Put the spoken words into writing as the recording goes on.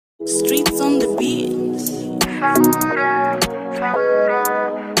Streets on the beat.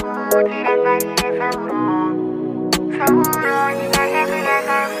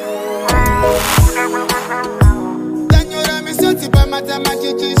 Tanyora misoti pa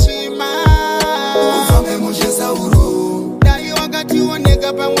matamati shima. Ufame mushesa uru. Dai wakati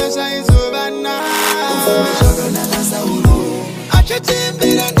woneka pa mwesha izobana. Ufame shaka na kasa uru.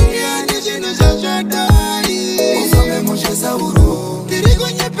 Achatimbira duniani chino shashadai. Ufame mushesa uru. Tirigo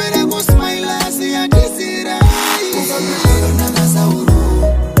nyepere kusmaila siya tisirai. Ufame shaka na kasa uru.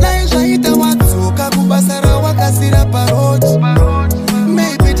 Naisha ita watsuka kubasara wakasira paroti.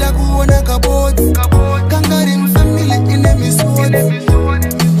 Maybe takuona kaboti. Kangari mfamily ine misodi.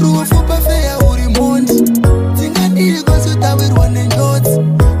 Rufu pafeya uri mondi. Tingadiri kosutawirwa nenjodzi.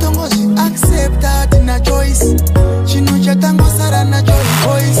 Tongoshi accept that na choice. Chino chatango sara na joy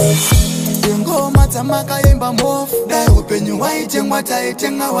voice. Ngoma dzamakaimba mbofu. Dai upenyu waitengwa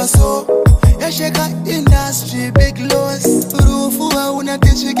taitenga waso. Yasheka industry big loss. Rufu hauna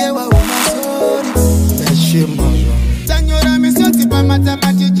tisvike wauna sorry. Yashima Tanyora misoti pa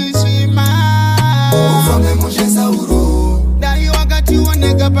matamati chishima. Ufame mushesa uru. Dai wakati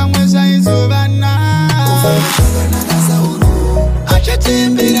woneka pa mwesha izobana. Ufame shaka na kasa uru.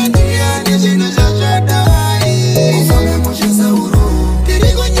 Achatimbira duniani chino shashadai. Ufame mushesa uru.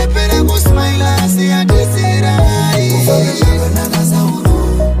 Tirigo nyepere kusmaila siya tisirai. Ufame shaka na kasa uru.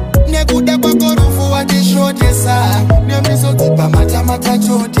 Nekuda kwako rufu watishotesa. Nemisoti pa matamata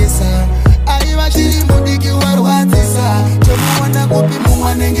chotesa. Aiva chiri mudiki warwadzisa. Tomuwana kupi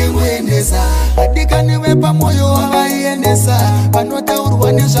mumwanenge kuendesa. Adikaniwe pamoyo wavaiendesa.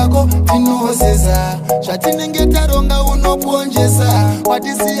 Panotaurwa nezvako tinozesa. Zvatinenge taronga unoponjesa.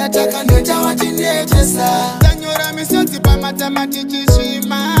 Watisiya takandoita watinetesa. Tanyora misodzi pamatamati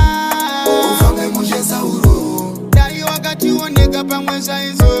chishima. Ufame mushesa uru. Dai wakati woneka pamwesha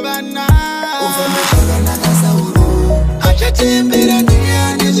izovana. Ufame shaka na kasa uru. Achatimbira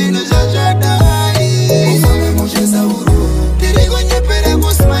duniani chino shashadai. Ufame mushesa uru. Tirigo nyepere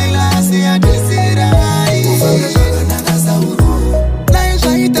kusmaila siya tisirai. Ufame shaka na kasa uru.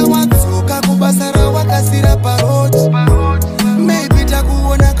 Naizvaita watsuka kubasara wakasira paroti. Maybe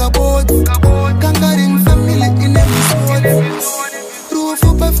takuona kaboti. Kangari mfamily ine misodi.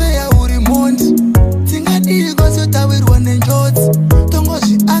 Rufu pafeya uri mondi. Tingadiri kosutawirwa nenjodzi.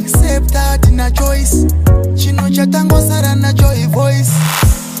 Tongoshi accept that na choice. Chino chatango sara na joy voice.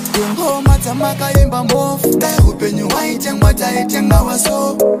 Ngoma dzamakaimba mbofu. Dai upenyu waitengwa taitenga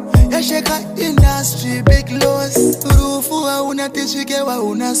waso. Yasheka industry big loss. Rufu hauna tisvike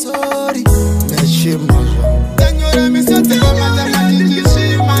wauna sorry. Yashima Tanyora misodzi pamatamati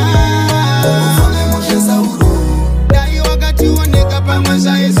chishima. Ufame mushesa uru. Dai wakati woneka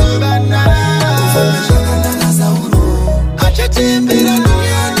pamwesha izobana. Ufame shaka na kasa uru. Achatimbira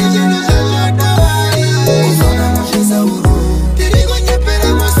duniani chino shashadai. Ufame mushesa uru. Tirigo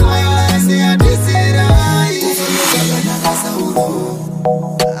nyepere kusmaila siya tisirai. Ufame shaka na kasa uru.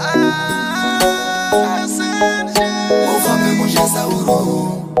 Ufame mushesa uru.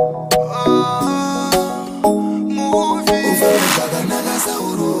 Ufame shaka na kasa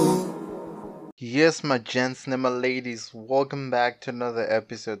uru. Yes, my gents and my ladies, welcome back to another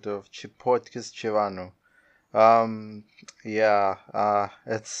episode of Chipotkas Chivano.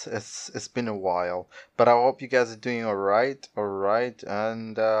 It's been a while, but I hope you guys are doing alright,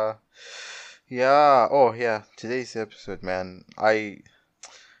 and today's episode, man, I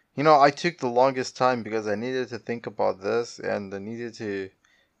took the longest time because I needed to think about this, and I needed to,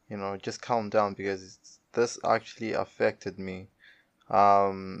 just calm down because this actually affected me.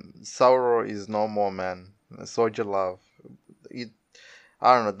 Sauro is no more, man. Soldier Love.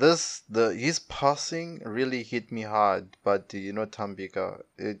 I don't know. His passing really hit me hard. But Tambika,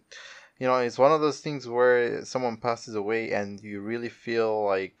 it's one of those things where someone passes away and you really feel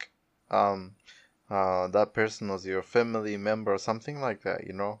like that person was your family member or something like that.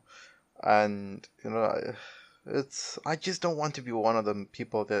 And I just don't want to be one of the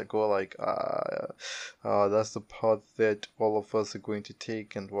people that go like, that's the path that all of us are going to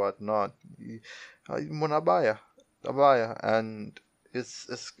take and whatnot. Munabaya, abaya, and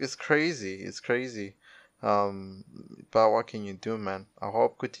it's crazy. It's crazy. But what can you do, man? I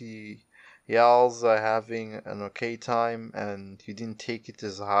hope Kuti Yals are having an okay time and you didn't take it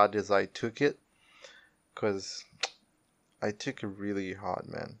as hard as I took it, cause I took it really hard,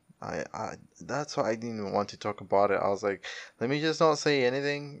 man. I that's why I didn't even want to talk about it. I was like, let me just not say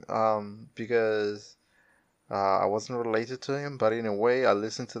anything, because I wasn't related to him, but in a way, I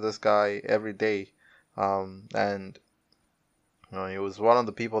listened to this guy every day, and he was one of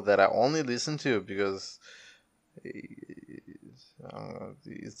the people that I only listened to because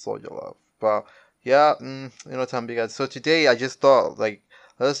It's Soldier Love. But yeah, Tambika. So today I just thought like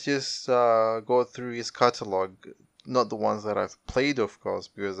let's just go through his catalog. Not the ones that I've played, of course,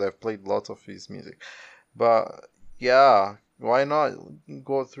 because I've played lots of his music. But yeah, why not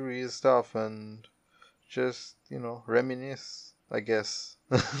go through his stuff and just reminisce, I guess.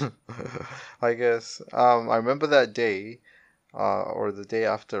 I guess. I remember that day, or the day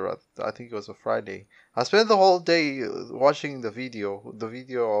after. I think it was a Friday. I spent the whole day watching the video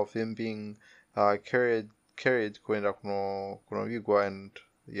of him being carried kwenda kuno Vigwa, and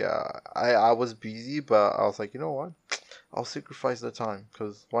yeah, I was busy, but I was like, you know what? I'll sacrifice the time,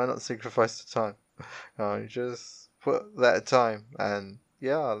 because why not sacrifice the time? Just put that time, and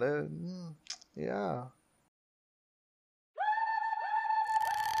yeah, yeah.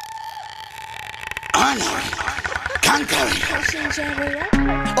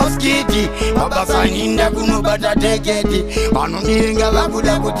 Oskiti babasaninda kunobata teketi vanoniringa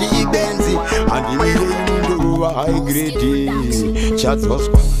vakuda kuti ibenzi handimirinduva haigredi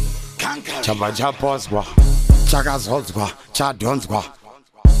chadzoswa chabva chapozwa chakazodzwa chadhonzwa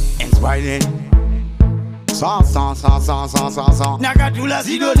enzwaine sa nakatula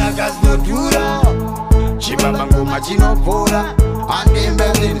zido nakazinodhura chibaba ngoma chinopfura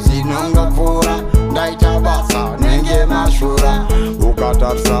handembe zvinhu zvinongopfura ndaita basa nenge mashura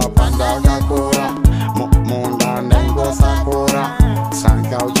ukatarisa pandakakura munda ndaingosakura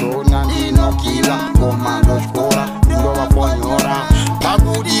saka uchiona ndinokila ngoma ndotyora ndovaponyora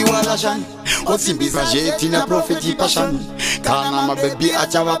pakudiwa lashani osimbisa zvetina profeti pashani kana mabebi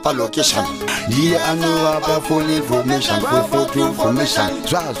achava palocation ndiye anovapa full information for photo information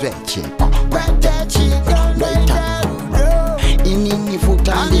zvazvechipa kwatachipa ndoita inini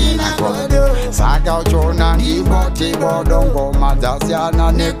futandinako saka uchiona ndiboti bodongoma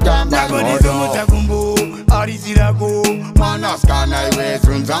dzasiyana nekutambanodo arizirako manaskana iwe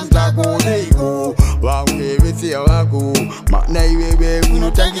zunza mtakuleiko vamwe vesiya vako mana iwewe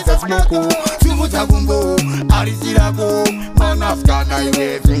unotangisa simoko sumutakumbo arizirako manaskana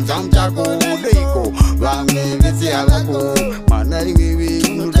iwe zunza mtakuleiko vamwe vesiya vako mana iwewe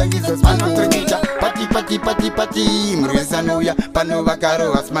unotangisa simoko pati murwisanoya pano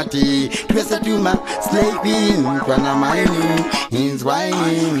vakarohwa smati twese tuma slaving kwana mining is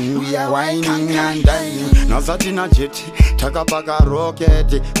whining we are whining and dying nasatina jeti takapaka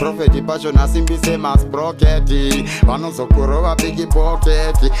roketi profeti pacho nasimbise masproketi vanozokurova piki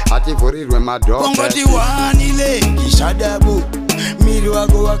poketi hativhurirwe madokongoti wanile ishadabu miri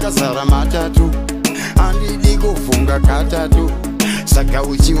wako wakasara matatu handidi kufunga katatu saka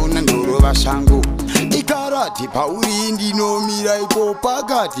uchiona ndorova shangu ikarati pauri ndinomira ipo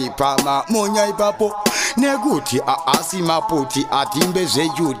pakati pamamonya ipapo nekuti aasi maputi atimbe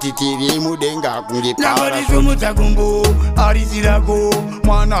zvejuti tiri mudenga kunge parazomutakumbo arizirako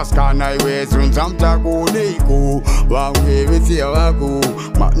mwanaskana iwe zunza mutako neiko vamwe vesiya vako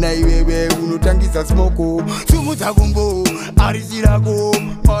mana iwewe unotangisa simoko sumutakumbo arizirako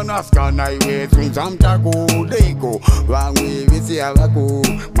mwanaskana iwe zunza mutako neiko vamwe vesiya vako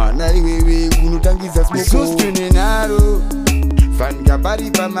mana iwewe unotangisa simoko fanga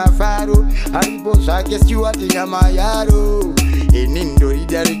pari pamafaro aripo zvake stiwati nyama yaro ini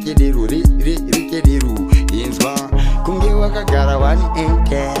ndorida rekederu rekederu inzwa kunge wakagara wani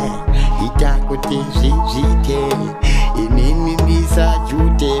ente ita kuti zviite inini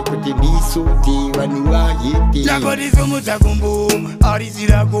ndisajute kuti ndisoti vanhu vahiti nakodisomutakumbo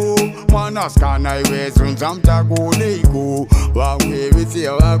arizirako mwanaskana iwe zunza mutako neiko vamwe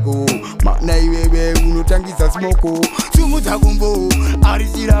vesiya vako mana iwewe unotangisa simoko sumutakumbo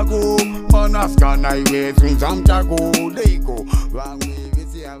arizirako mwanaskana iwe zunza mutako neiko vamwe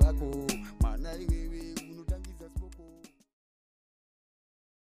vesiya vako mana iwewe unotangisa simoko.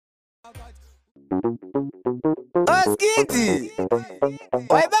 Oskiti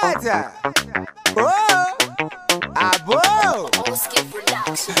waibata abo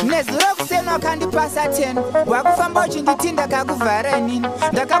nezuro kusema kandipasa 10 wakufamba uchinditinda kakuvhara nini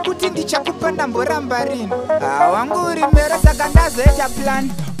ndakakuti ndichakupa ndamboramba rini wangu uri mero saka ndazoita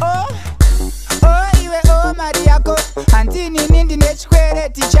plan iwe mari yako handinini ndine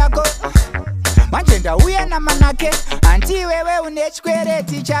chikwereti chako manje ndauya namanake handi iwewe une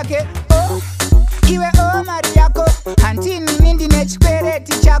chikwereti chake iwe mari yako handinini ndine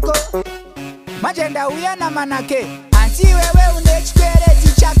chikwereti chako manje ndauya namanake handi iwewe une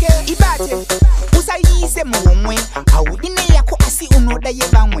chikwereti chake ibate usaiise muhomwe haudine yako asi unoda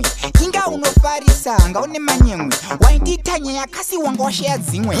yevamwe inga unofarisa ngaune manyemwe wainditanya yakasi wanga washeya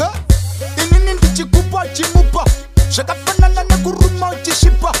dzimwe inini ndichikupa chimupa zvakafanana nekuruma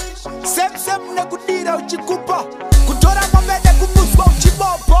uchishipa sem nekudira uchikupa kuto tora mombe nekubuswa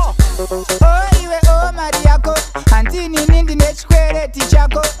uchibopo. Oh iwe oh mari yako, handinini ndine chikwereti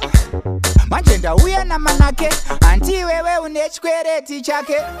chako. Manje ndauya namanake, handi wewe une chikwereti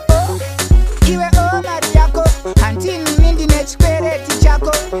chake. Oh iwe oh mari yako, handinini ndine chikwereti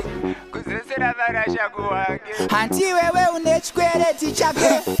chako. Kuzesera varasha kuwange, handi wewe une chikwereti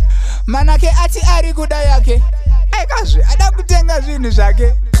chake. Manake ati ari kuda yake, aikazve ada kutenga zvinhu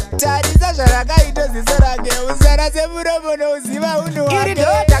zvake. Tarisa zvarakaita ziso rake, uzara semuromo nouziva unhu wake. Iri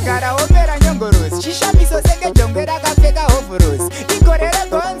ndotagara omera nyongorosi, chishamiso senge jongwe rakapfeka hovhorosi. Igore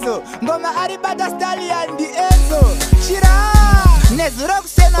regonzo, ngoma aribata stallion ndienzo. Shira nezuro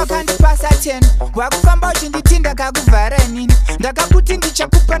kusema kandipasa 10, wakufamba uchinditinda kakuvhara nini. Ndakakuti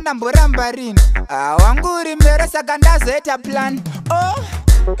ndichakupa ndamboramba rini. Wangu uri mero saka ndazoita plan. Oh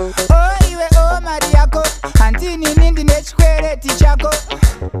iwe oh mari yako, handinini ndine chikwereti chako.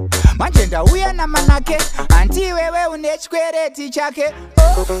 Manje ndauya namanake, handi wewe une chikwereti chake.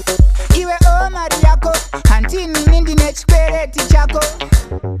 Oh iwe oh mari yako, handinini ndine chikwereti chako.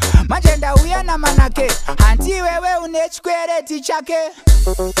 Manje ndauya namanake, handi wewe une chikwereti chake.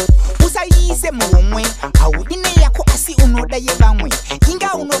 Usaise muhomwe, haudine yako asi unoda yevamwe.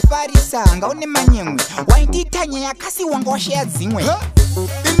 Inga unofarisa, nga une manyemwe. Wainditanya yakasi wanga washaya dzimwe.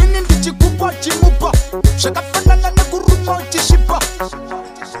 Inini ndichikupa chimupa, zvakafanana nekuruma uchishipa.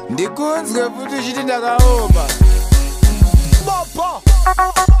 Ndikunzwe futi uchiti ndakaoma. Bopo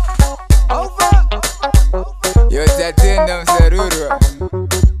over. Yo Tatenda Msarurwa,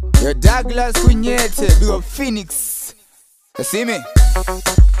 yo Douglas Kunyete, big up Phoenix. You see me?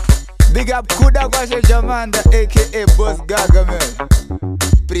 Big up Kuda Kwashe Jamanda, aka Boss Gaga man.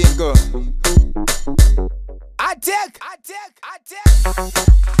 Pringo. Attack.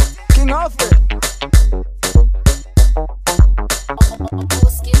 King of it.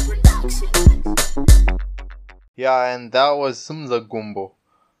 Yeah, and that was Sumza Gumbo.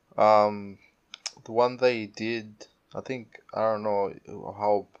 The one they did, I think, I don't know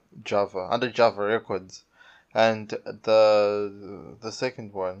how under Java Records. And the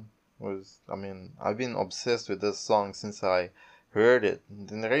second one was, I mean, I've been obsessed with this song since I heard it.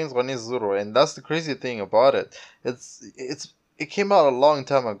 And that's the crazy thing about it. It came out a long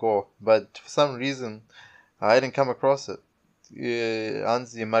time ago, but for some reason I didn't come across it.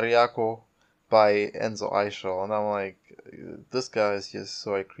 Anzi Mariako by Enzo Aishal, and I'm like, this guy is just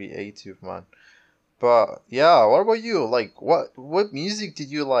so creative, man. But yeah, what about you? Like, what music did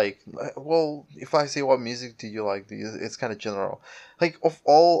you like? Well, if I say what music did you like, it's kind of general. Like, of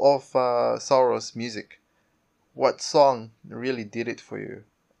all of Sauros music, what song really did it for you?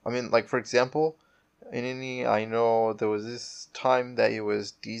 I mean, like, for example, I know there was this time that he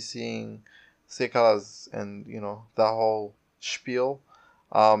was dissing Sekalas and, you know, that whole spiel.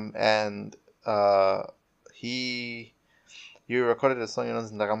 And he recorded a song known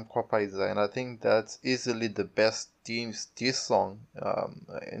as Ndakamkwapaiza, and I think that's easily the best diss song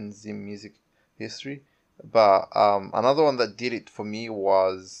in the music history. But another one that did it for me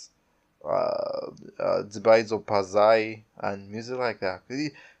was Zibaizo Pazai and music like that.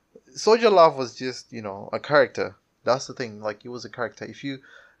 Soldier Love was just, you know, a character. That's the thing. Like, he was a character. If you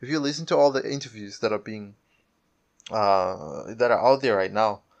listen to all the interviews that are being that are out there right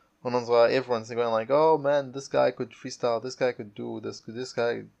now, everyone's going like, oh man, this guy could freestyle, this guy could do this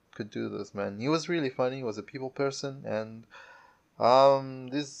guy could do this, man. He was really funny. He was a people person, and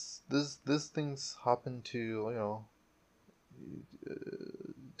these things happen to, you know,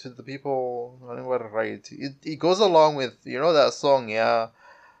 to the people. I don't know what, right? It goes along with, you know, that song, yeah,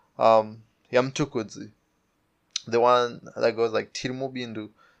 Yamtukudzi, the one that goes like Tirimo Bindu,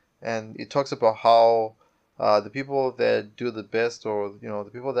 and it talks about how the people that do the best, or, you know,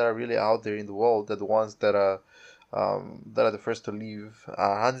 the people that are really out there in the world, are the ones that are the first to leave.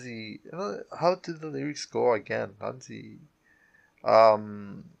 Hansi, how did the lyrics go again? Hansi,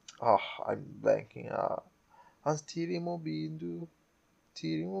 I'm blanking. Hans Tirimo Bindu,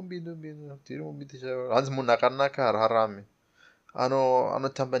 Hans Munakanaka Harami.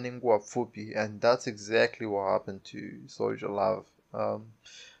 Anotamba ningwa fupi, and that's exactly what happened to Soldier Love.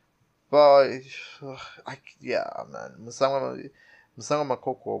 But yeah, man, Musanga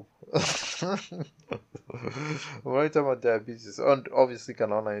Makoko. When I talk about diabetes, and obviously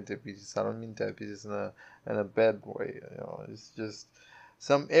cannot diabetes, I don't mean diabetes in a bad way. You know, it's just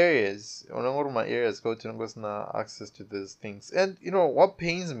some areas. When I go to my areas, go to access to these things. And you know what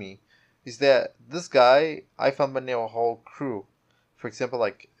pains me is that this guy, I found a whole crew. For example,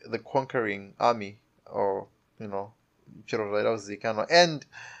 like the Conquering Army, or, you know, and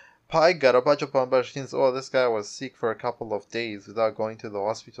Pai Garapachopamba, oh, this guy was sick for a couple of days without going to the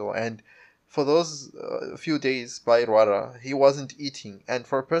hospital, and for those few days by Rwara, he wasn't eating. And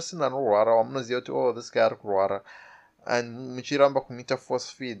for a person on Rwara, I'm not to, oh, this guy Rwara. And muchiramba kumita force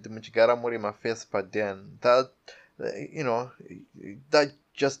feed, muchigara muri ma face paden. That, you know, that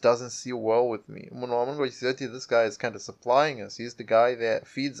just doesn't sit well with me. This guy is kind of supplying us. He's the guy that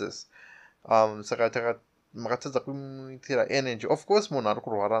feeds us. Energy. Of course,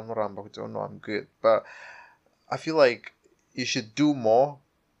 I'm good, but I feel like you should do more.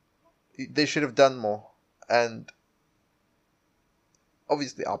 They should have done more, and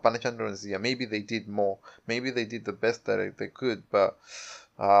obviously, maybe they did more. Maybe they did the best that they could, but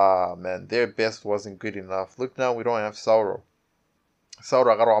man, their best wasn't good enough. Look, now we don't have Sauro.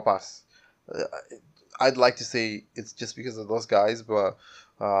 Sauro Agarapas. I'd like to say it's just because of those guys, but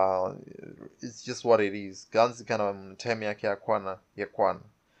it's just what it is. Guns kind of Temiaki Akwana Yakwana.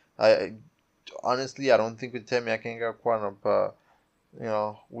 I honestly, I don't think with Temiaki Akwana, but you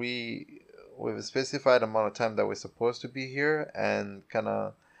know, we've a specified amount of time that we're supposed to be here, and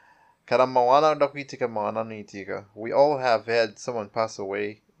we all have had someone pass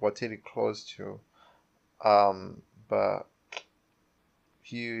away, what it close to, but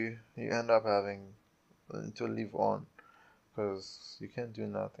you end up having to live on because you can't do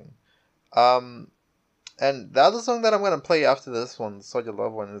nothing. And the other song that I'm gonna play after this one, the Soldier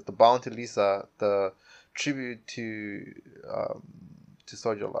Love one, is the Bounty Lisa, the tribute to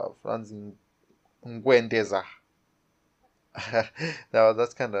Soldier Love. Runs in Ngwendeza.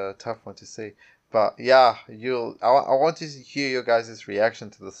 That's kind of a tough one to say, but yeah, I want to hear your guys' reaction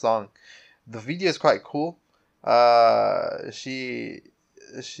to the song. The video is quite cool. She's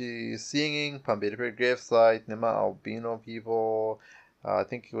singing Pambere gravesite, Nema albino people. I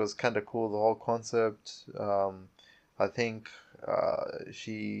think it was kind of cool, the whole concept. I think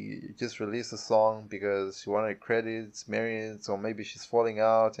she just released a song because she wanted credits, married, so maybe she's falling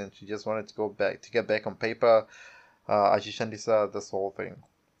out and she just wanted to get back on paper. Ajishandisa, this whole thing.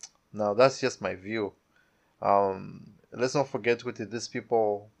 Now that's just my view. Let's not forget with these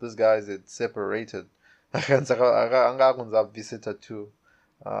guys, it's separated. Visitor too.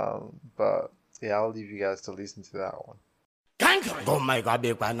 But yeah, I'll leave you guys to listen to that one.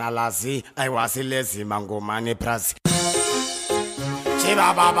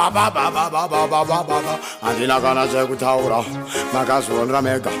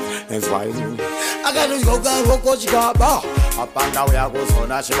 Apanda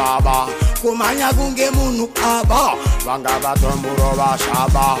uyakuzona chibaba kumanya kunge munhu aba vanga vatomburo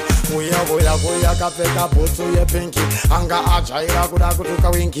vashaba uya kapfeka bhutsu yepinki anga ajaira kuda kutuka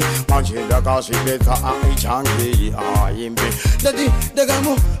wingi manje ndakazvipedza aichangi aimbe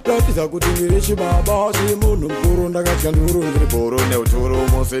ndakamuratidza kuti ndiri chibaba chimunhu mukuru ndakatya ndiurungiri bhoro neuturu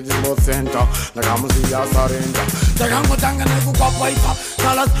musedimocenter ndakamusiya sarenda ndakangotanga nekukwapaita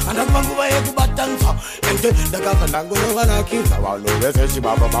salas andakuva nguva yekubatanisa ende ndakabva ndangonovanakidza vanhu vese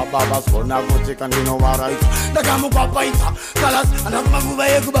chibaba baba vazona kuti kandinovaraita ndakamukwapaita salas andakuva nguva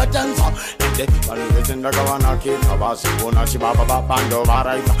yekubatanisa ende vanhu vese ndakavanakidza vazivona chibaba baba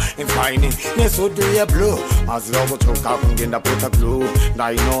ndovaraita infaini nesutu yeblue maziva kutsvuka kunge ndapota glue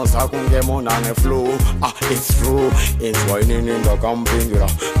ndainoza kunge munhu ane flu it's true inzwainini ndakamupindura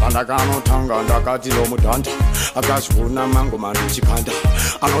pandakanotanga ndakati nomudhanda akazvuna mangu mandichikanda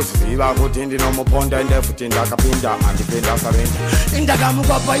anoziva kuti ndinomuponda ndefuti ndakapinda andipinda sarenda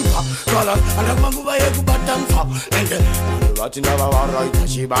ndakamukwapaita kala andakumanguva yekubatanisa ende vanhu vati ndavavaraita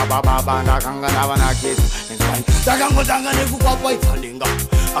chibaba baba ndakanga ndavanakidza ndakangotanga nekukwapaita ndinga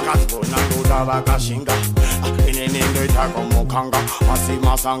akazivona ndoda vakashinga inini ndoita komukanga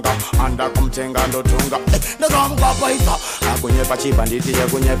asimasanga andakumutenga ndotunga ndakamukwapaita akunyepa chibhanditi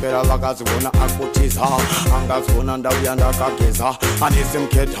yekunyepera vakazivona akutiza angazivona ndauya ndakageza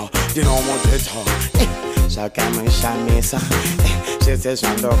andisimuketa ndinomuteta zvakamushamisa zvese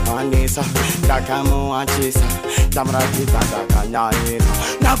zvandokwanisa ndakamuwachisa ndamuratidza ndakanyanyisa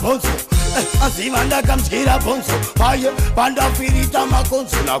nabhonzo aziva ndakamudyira bhonzo paye pandafirita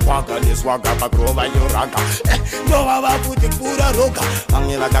makonzo nakwaganiswaga pakurova yoraga ndovava kuti kura roga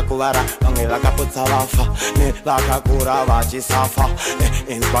vamwe vakakuvara vamwe vakaputsa vafa nevakakura vachisafa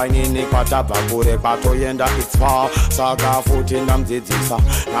inzwainini kwatabva kure kwatoenda itsva saka futi ndamudzidzisa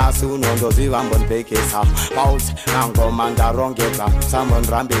nhasi unondoziva mbonipekesa pauti nangoma ndarongedza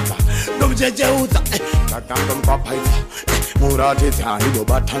sambondirambidza ndomuchecheudza ndakandomukwapaidza muratidza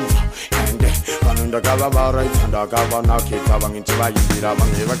idobatanza ende vanhu ndakavavaraidza ndakavanakidza vamwe ndivayimbira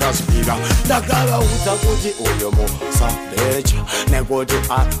vamwe vakazvipira ndakavaudza kuti uyo musabhecha nekuti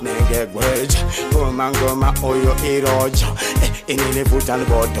anenge gwecha ngoma uyo iroja inini futa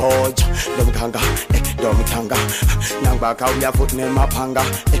ndingotoja ndomukanga ndomthanga nangibakawuya futhi nemapanga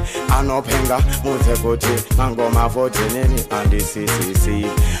anophenga muze kuthi mangoma futhi nini andisisisi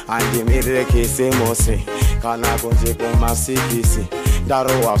andimirekisi musi kana kunje kumasikisi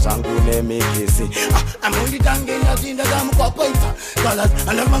ndarowa zangu nemikisi amunditangena zinda zamukwapaita kala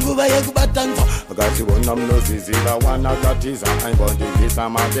anamanguva yekubatanza akati wona mnozizila wanakatiza aimbondivisa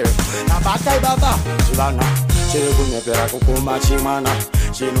mate nabatai baba chivana chirikunyepera kukuma chimwana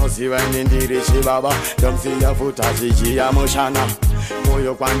chinoziva nindiri chibaba ndomsiya futa chichiya mushana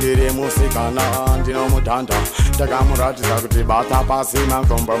moyo kwandiri musikana ndinomudhanda ndakamuratidza kuti bata pasi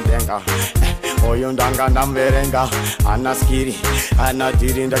makombo mudenga oyo ndanga ndamverenga ana skiri ana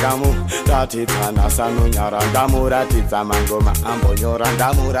dhiri ndakamuratidza nasanonyara ndamuratidza mangoma ambonyora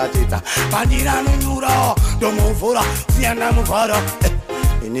ndamuratidza bandiri anonyura ndomuvhura siya ndamuvhara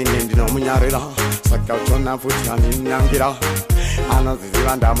inini ndinomunyarira saka utona futi aninyangira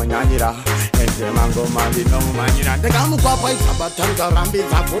anoziziva ndamunyanyira ende mangoma ndinomumanyira ndakamukwapwaidza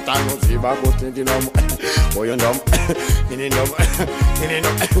batangarambidza futi anoziva kuti ndinomu oyo ndomu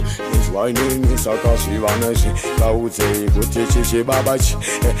inzwainini saka zvivanechi kaudzei kuti chichibabachi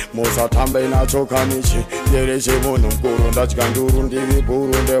musatambe nacho kanichi ndere chemunhu mukuru ndatya nduru ndivi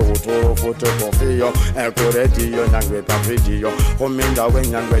bhuru ndehutoro futi kofiyo kuredhiyo nyangwe pavhidhiyo kominda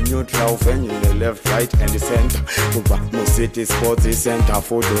wenyangwe neutral fenyine left right and center kubva mucity sports center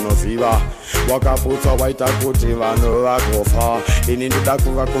futi unoziva wakaputsa waita kuti vanhu vagofa ini ndida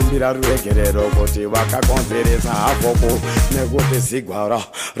kuvakumbira ruregerero kuti vakakonzeresa havoku nekuti zigwara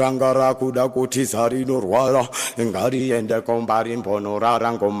ranga rakuda kuti zarinorwara ngariende kombari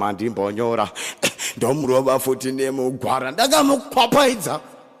mbonorara ngoma ndimbonyora ndomurova futi nemugwara ndakamukwapaidza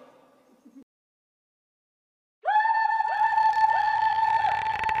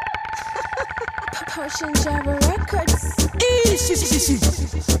Potion Java Records.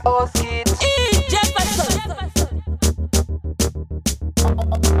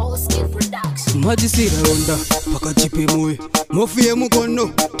 Majisiraonda pakati pemoyo mofiye mukono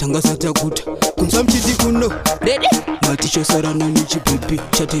tangasata kuta kunsamchiti kuno Ready? matishosarana nichipepi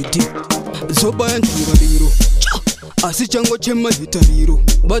chateti zobaya ntangaliro asi chango chemahitariro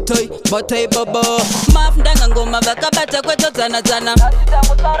batai baba Mafundanga ngoma vakabata kwetodzana-dzana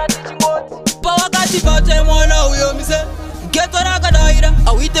pawakati bate mwana uyo mise geto rakadaira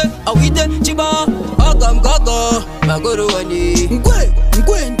awite chiba agamgaga magorowani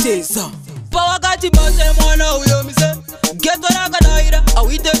ngwentesa pawakati bate mwana uyo mise geto rakadaira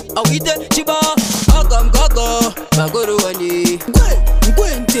awite chiba agamgaga magorowani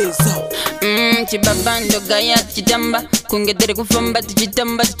ngwentesa chibabando gaya tichitamba kungedere kufamba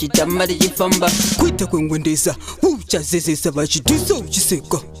tichifamba kuita kwengwendesa uchazezesa vachidhisa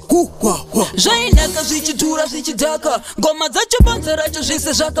uchiseka kuhwahwa zvainaka zvichidhura zvichidhaka ngoma dzacho bonzo racho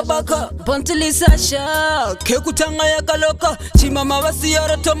zvese zvakabaka pontilisasha kekutanga yakaloka chimama vasiya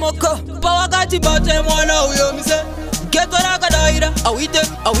rotomoka pawakati bate mwana uyo mise geto rakadaira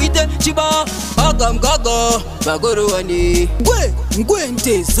awite chiba agamgaga magorowani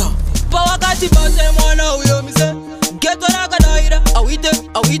ngwentesa pawakati bate mwana uyo mise geto rakadaira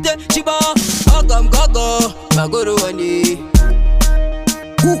awite chiba agamgaga magorowani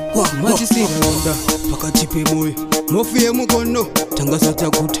majisiraonda pakati pemoyo mofiye mukono tangasata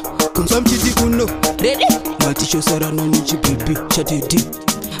kuta kunsamchiti kuno Ready? matishosarana nichipepi chateti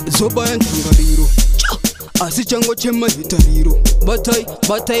zobaya ntangaliro asi chango chemahitariro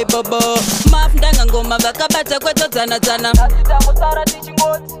batai baba Mafundanga ngoma vakabata kwetodzana-dzana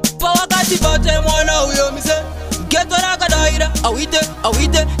pawakati bate mwana uyo mise geto rakadaira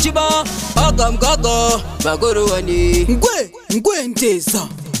awite chiba agamgaga magorowani ngwentesa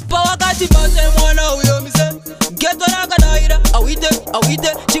pawakati bate mwana uyo mise geto rakadaira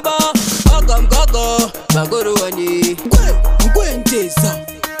awite chiba agamgaga magorowani ngwentesa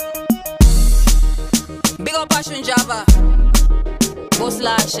Big up Passion Java Boss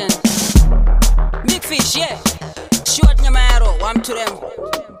Lashin Big Fish, yeah Short Nyamaro, one to them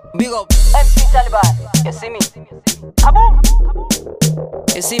Big up MC Taliban, you see me? Kaboom!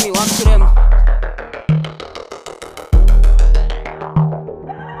 You see me, one to them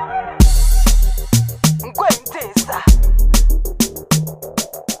Ngwentesa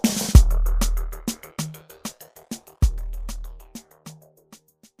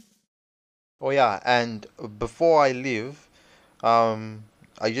Oh yeah, and before I leave,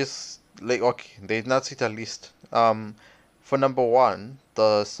 I just okay, there's not such a list. For number one,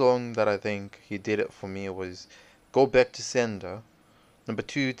 the song that I think he did it for me was "Go Back to Sender." Number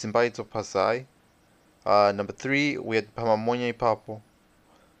two, Timbaitso Pasai. Number three, we had Pamamonya Papo.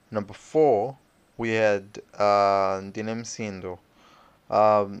 Number four, we had Ndinem Sindo.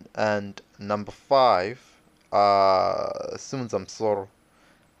 And number 5, Simunza Msoro.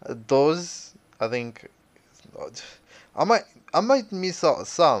 Those, I think, I might miss out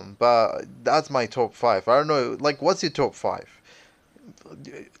some, but that's my top 5. I don't know, like, what's your top 5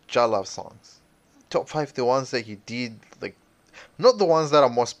 Jalove songs? Top 5, the ones that he did, like, not the ones that are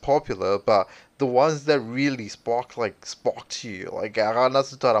most popular, but the ones that really spark to you. Like,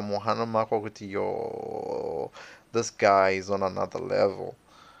 yo, this guy is on another level.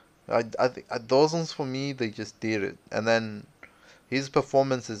 I think those ones for me, they just did it. And then his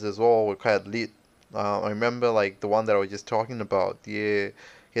performances as well were quite lit. I remember like the one that I was just talking about. Yeah,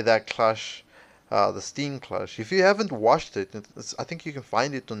 that clash, the Sting clash. If you haven't watched it, I think you can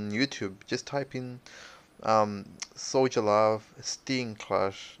find it on YouTube. Just type in Soulja Love Sting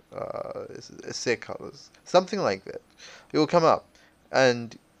clash, Say Colors, something like that. It will come up,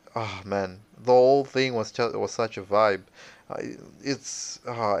 and oh man, the whole thing was such a vibe.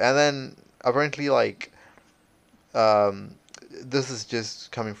 And then apparently like this is just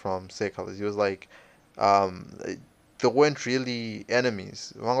coming from Say Colors. He was like, they weren't really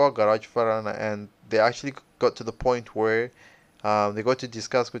enemies. Vanguard Garage Farana, and they actually got to the point where they got to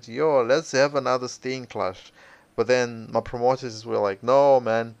discuss with yo, let's have another Sting clash. But then my promoters were like, no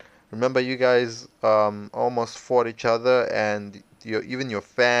man, remember you guys almost fought each other, and even your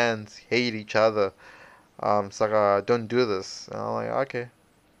fans hate each other. So don't do this. And I'm like, okay,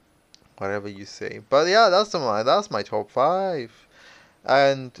 whatever you say. But yeah, that's my top 5.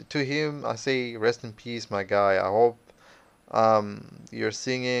 And to him, I say, rest in peace, my guy. I hope you're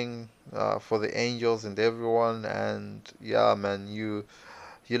singing for the angels and everyone. And yeah, man, you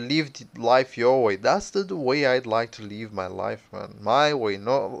lived life your way. That's the way I'd like to live my life, man. My way,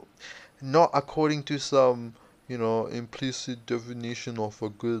 not according to some, implicit definition of a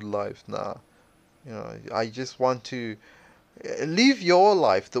good life. Nah, I just want to live your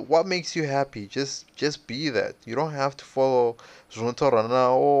life. What makes you happy, just be that. You don't have to follow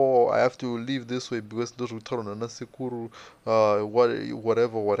oh, I have to live this way because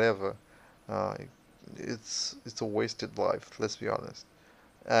whatever. It's a wasted life, let's be honest.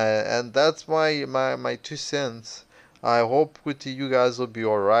 And that's my 2 cents. I hope you guys will be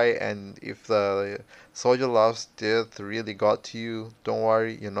alright, and if the Soulja Love's death really got to you, don't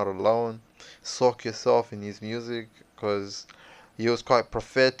worry, you're not alone. Soak yourself in his music, because he was quite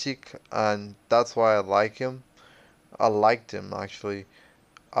prophetic, and that's why I like him. I liked him actually.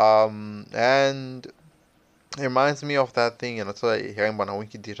 And it reminds me of that thing, hearing na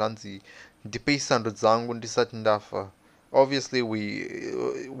wiki diranzi ndipe isando zangu ndisati ndafa. Obviously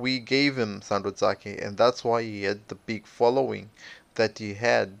we gave him Sandro Zake, and that's why he had the big following that he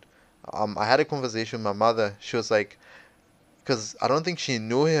had. I had a conversation with my mother. She was like, because I don't think she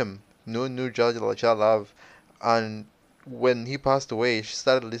knew him, knew Jalove, and when he passed away, she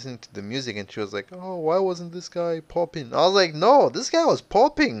started listening to the music, and she was like, "Oh, why wasn't this guy popping?" I was like, "No, this guy was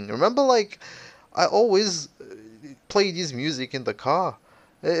popping. Remember, like, I always played his music in the car."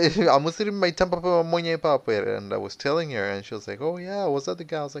 I'm sitting my temper and I was telling her, and she was like, "Oh yeah, was that the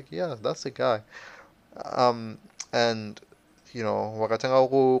guy?" I was like, "Yeah, that's the guy." And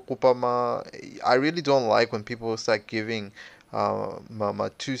I really don't like when people start giving my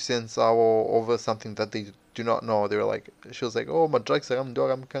 2 cents over something that they do not know. They were like, she was like, "Oh, my drugs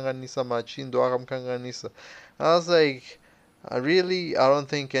akamkanganisa, my chin akamkanganisa." I was like, I don't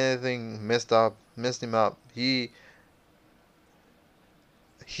think anything messed him up.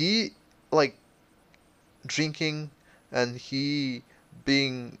 He like drinking, and he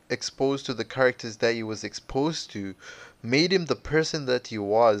being exposed to the characters that he was exposed to made him the person that he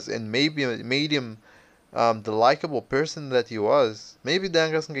was, and maybe made him the likable person that he was. Maybe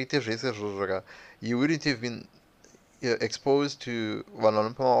you wouldn't have been exposed to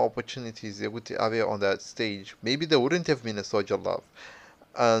opportunities on that stage. Maybe there wouldn't have been a Soulja Love,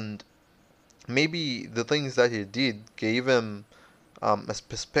 and maybe the things that he did gave him a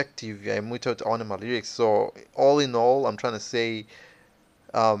perspective on my lyrics. So all in all, I'm trying to say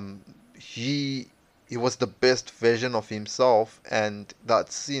he was the best version of himself, and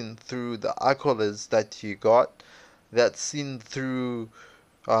that's seen through the accolades that he got, that's seen through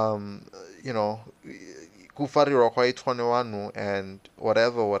kufarirwa kwa itwane wanu and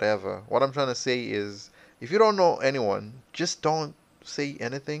whatever. What I'm trying to say is, if you don't know anyone, just don't say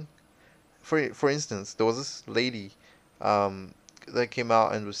anything. For instance, there was this lady that came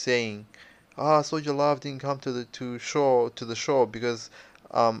out and was saying, Soulja Love didn't come to the show because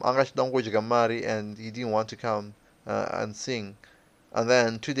Angash Dongwe and he didn't want to come and sing. And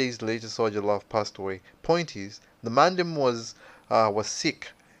then 2 days later, Soulja Love passed away. Point is, the mandem was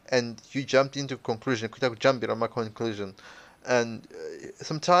sick, and you jumped into conclusion. And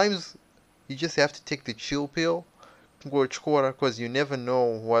sometimes you just have to take the chill pill, because you never know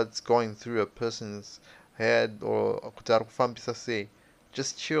what's going through a person's head, or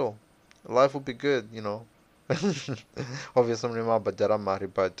just chill. Life will be good, you know. Obviously,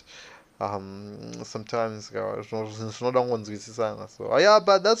 but sometimes so yeah,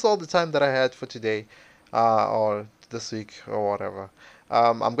 but that's all the time that I had for today, or this week, or whatever.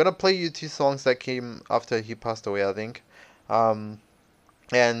 I'm gonna play you 2 songs that came after he passed away, I think. And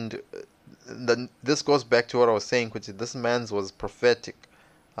this goes back to what I was saying, which is this man's was prophetic.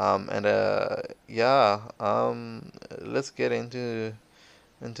 Let's get into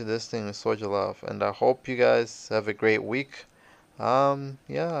this thing with Soldier Love, and I hope you guys have a great week. And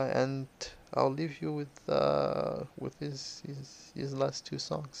I'll leave you with his last 2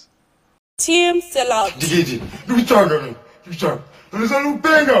 songs. Team sell out.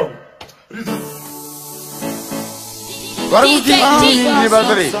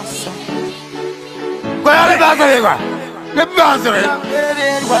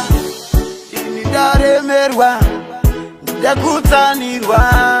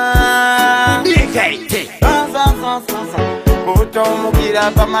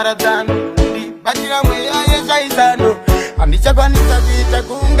 Kutomukira pamaradhano ndibatira mweya yezvaizano handichakwanisa kuita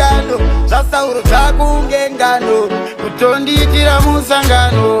kungano zvasauro zvakunge ngano kutondiitira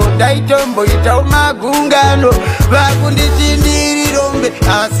musangano ndaitomboitawo magungano vakunditi ndiri rombe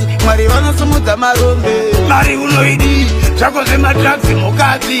asi mwari vanosumudza marombe mari unoidi zvako zvemadragsi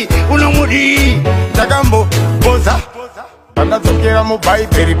mukadzi unomudii ndakamboboza pandadzokera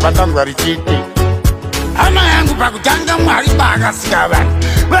mubhaibheri patanzwa richiti hama yangu pakutanga mwari paakasika vanhu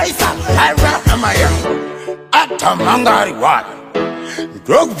vaisazaiva hama yangu atamanga ari wani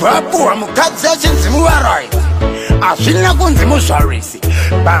ndokubva apuhwa mukadzi achinzi muvaraidzi hazvina kunzi muzvarisi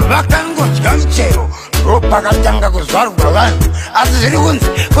pavakangodya muchero ndopakatanga kuzvarwa vanhu asi zviri kunzi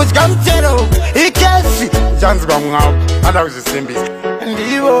kudya muchero ikesi ichanzwa mwavo ada kuzvisimbisa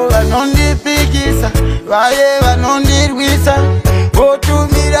ndivo vanondipikisa vaye vanondirwisa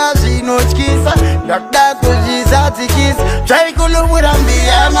votumira zvinotyisa ndakuda kuzvizadzikisa zvaikudubura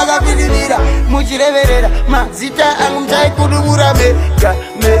mbiya makapidivira muchireverera mazita angu muchaikudubura mega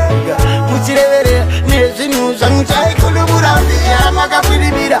mega muchireverera nezvinhu zvangu chaikudubura mbiya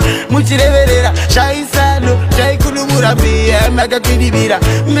makapidivira muchireverera zvaisano zvaikudubura mbiya makapidivira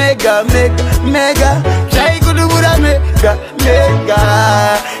mega mega mega zvaikudubura mega mega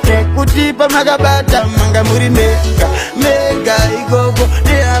nekuti pamakabata manga muri mega mega igogo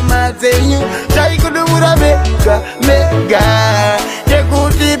nehama dzenyu zvaikudubura mega mega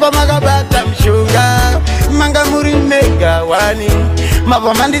nekuti pamakabata mushonga manga muri mega wani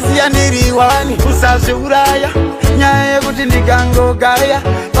mabva mandisiya ndiri wani usazviuraya nyaya yekuti ndikangogaya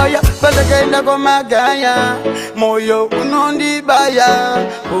oya pandakaenda kwamagaya moyo unondibaya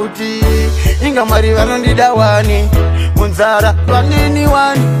kuti inga mwari vanondida wani munzara vaneni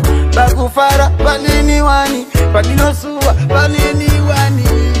wani pakufara vaneni wani pandinosuwa vaneni wani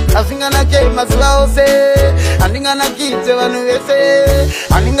asinganake mazuva ose handinganakidze vanhu vese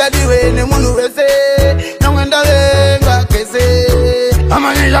handingadiwe nemunhu wese nomwe ndavenga kese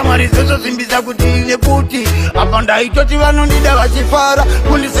amanyesha mwari dzozosimbisa kuti nekuti apa ndaitoti vanondida vachifara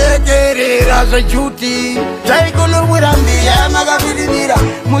kundisekerera zvejuti zvaikudubura mbiya makapidivira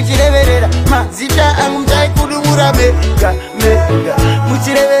muchireverera mazita angu muchaikudubura mega mega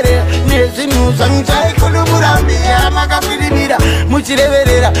muchireverera nezvinhu zvangu chaikudubura mbiya makapidivira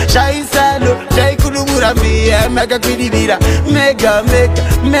muchireverera zvaisano zvaikudubura mbiya makapidivira mega mega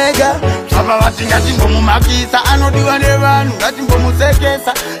mega zvapa vatingatimbomumakisa anodiwa nevanhu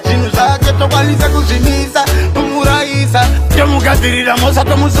ngatimbomusekesa zvinhu zvake tokwanisa kuzvimisa kumurayisa tomugadzirira mosa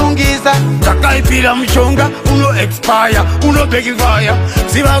tomusungisa zvakaipira mushonga unoexpire unobekifaya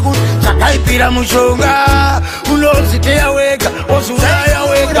ziva kuti zvakaipira mushonga unozviteya wega ozuraya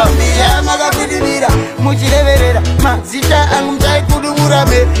wega mbiya makapidivira muchireverera mazita angu muchaikudubura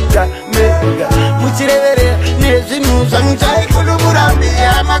mega mega muchireverera nezvinhu zvangu chaikudubura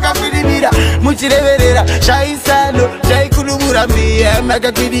mbiya makapidivira muchireverera zvaisano zvaikudubura mbiya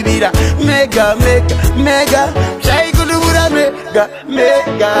makapidivira mega mega mega zvaikudubura mega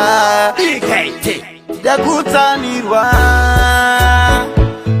mega ndakutsanirwa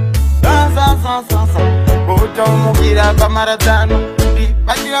kutomukira pamaradzano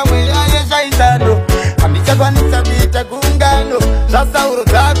ndibatira mweya yezvaizano handichakwanisa kuita kungano zvasauro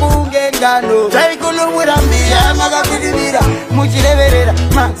dzakunge ngano zvaikudubura mbiya makapidivira muchireverera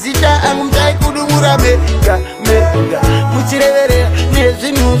mazita angu muchaikudubura mega mega muchireverera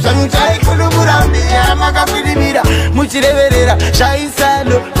nezvinhu zvangu chaikudubura mbiya makapidivira muchireverera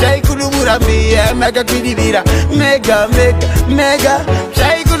zvaisano zvaikudubura murambiya makakwirira mega mega mega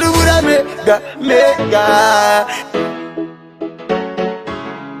chaikudubura mega mega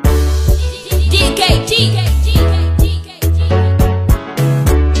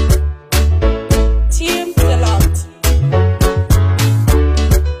Team Select.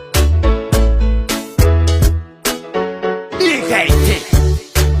 DKT.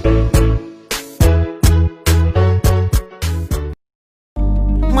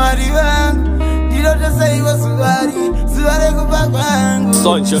 Mwari wangu ndilotosaiwa zuvari kupa kwangu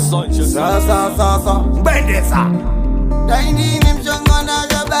sasa bendesa taindini mchongo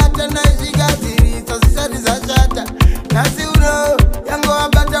nakabata ndashikaziritsa zisati zashata nasi uno yango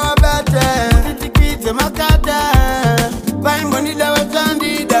wabata titikidze makata vaimbondida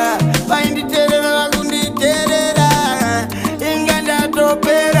vachandida vainditerera vakunditerera inga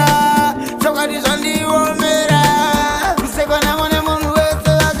ndatopera chokwadi zvandiomera kusekwana mone munhu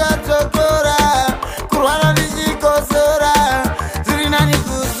wese vakatokora kurwara ndichikosora zviri nani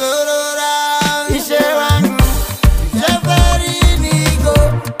kuzorora ishe vangu chepariniko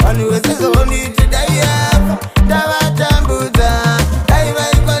vanhu vese zvonitidaiyafa ndavatambudza dai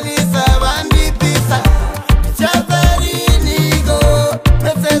vaikwanisa vandipisa chepariniko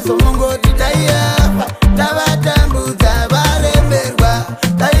vese zvomongotidaiyafa ndavatambudza varemberwa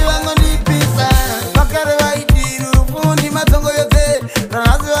dai vangondipisa vakare vaitiri rufundi matongo yose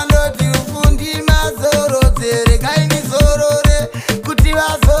ranhasi vandoti rufundi mazorodzere ngainizorore kuti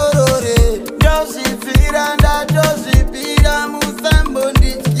vazorore ndozvipfira ndatozvipira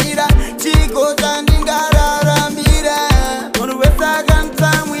musambondityira chiko chandingararamira munhu wese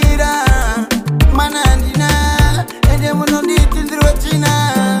akanditsamwira mwana handina ende munonditi ndiri wechina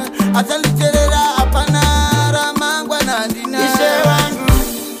achanditerera hapana ramangwana handina ishe vangu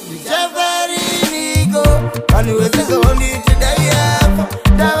ndicheveriniko vanhu vese zvonditi daiyafa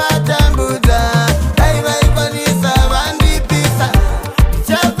ndavatambudza dai vaikwanisa vandipisa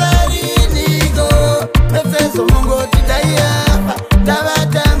ndicheveriniko vese zvomongoti daiyafa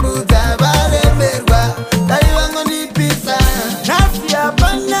ndavatambudza varemberwa dai vangondipisa nhasi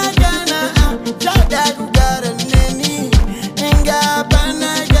hapana kana chada kugara neni inga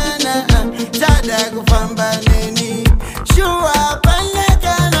hapana kana chada kufamba neni shuwa hapana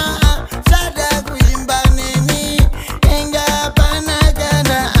kana chada kuimba neni inga hapana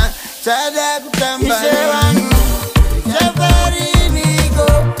kana chada kutamba neni chepariniko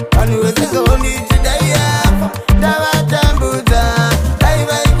vanhu vese zvonditi daiyafa ndavatambudza dai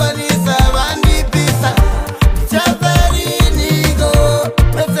vaikwanisa vandipisa chepariniko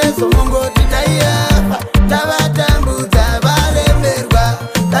vese zvomongoti daiyafa ndavatambudza varemberwa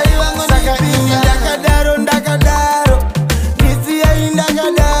dai vangondipisa ndakadaro nisiyai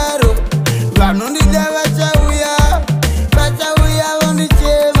ndakadaro vanondida vachauya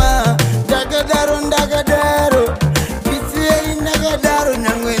vondichema ndakadaro nisiyai ndakadaro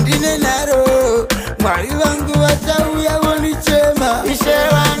nyangwe ndine nharo mwari vangu vachauya vondichema ishe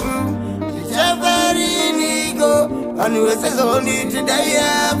vangu ndichavariniko vanhu vese zvonditi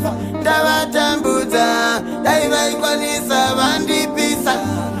daiyafa ndavatambudza dai vaikwanisa vandipisa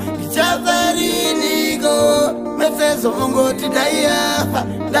ndichavariniko vese zvomongoti daiyafa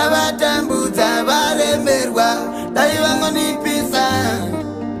ndavatambudza varemberwa dai vangondipisa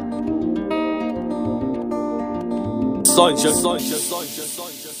Sonja.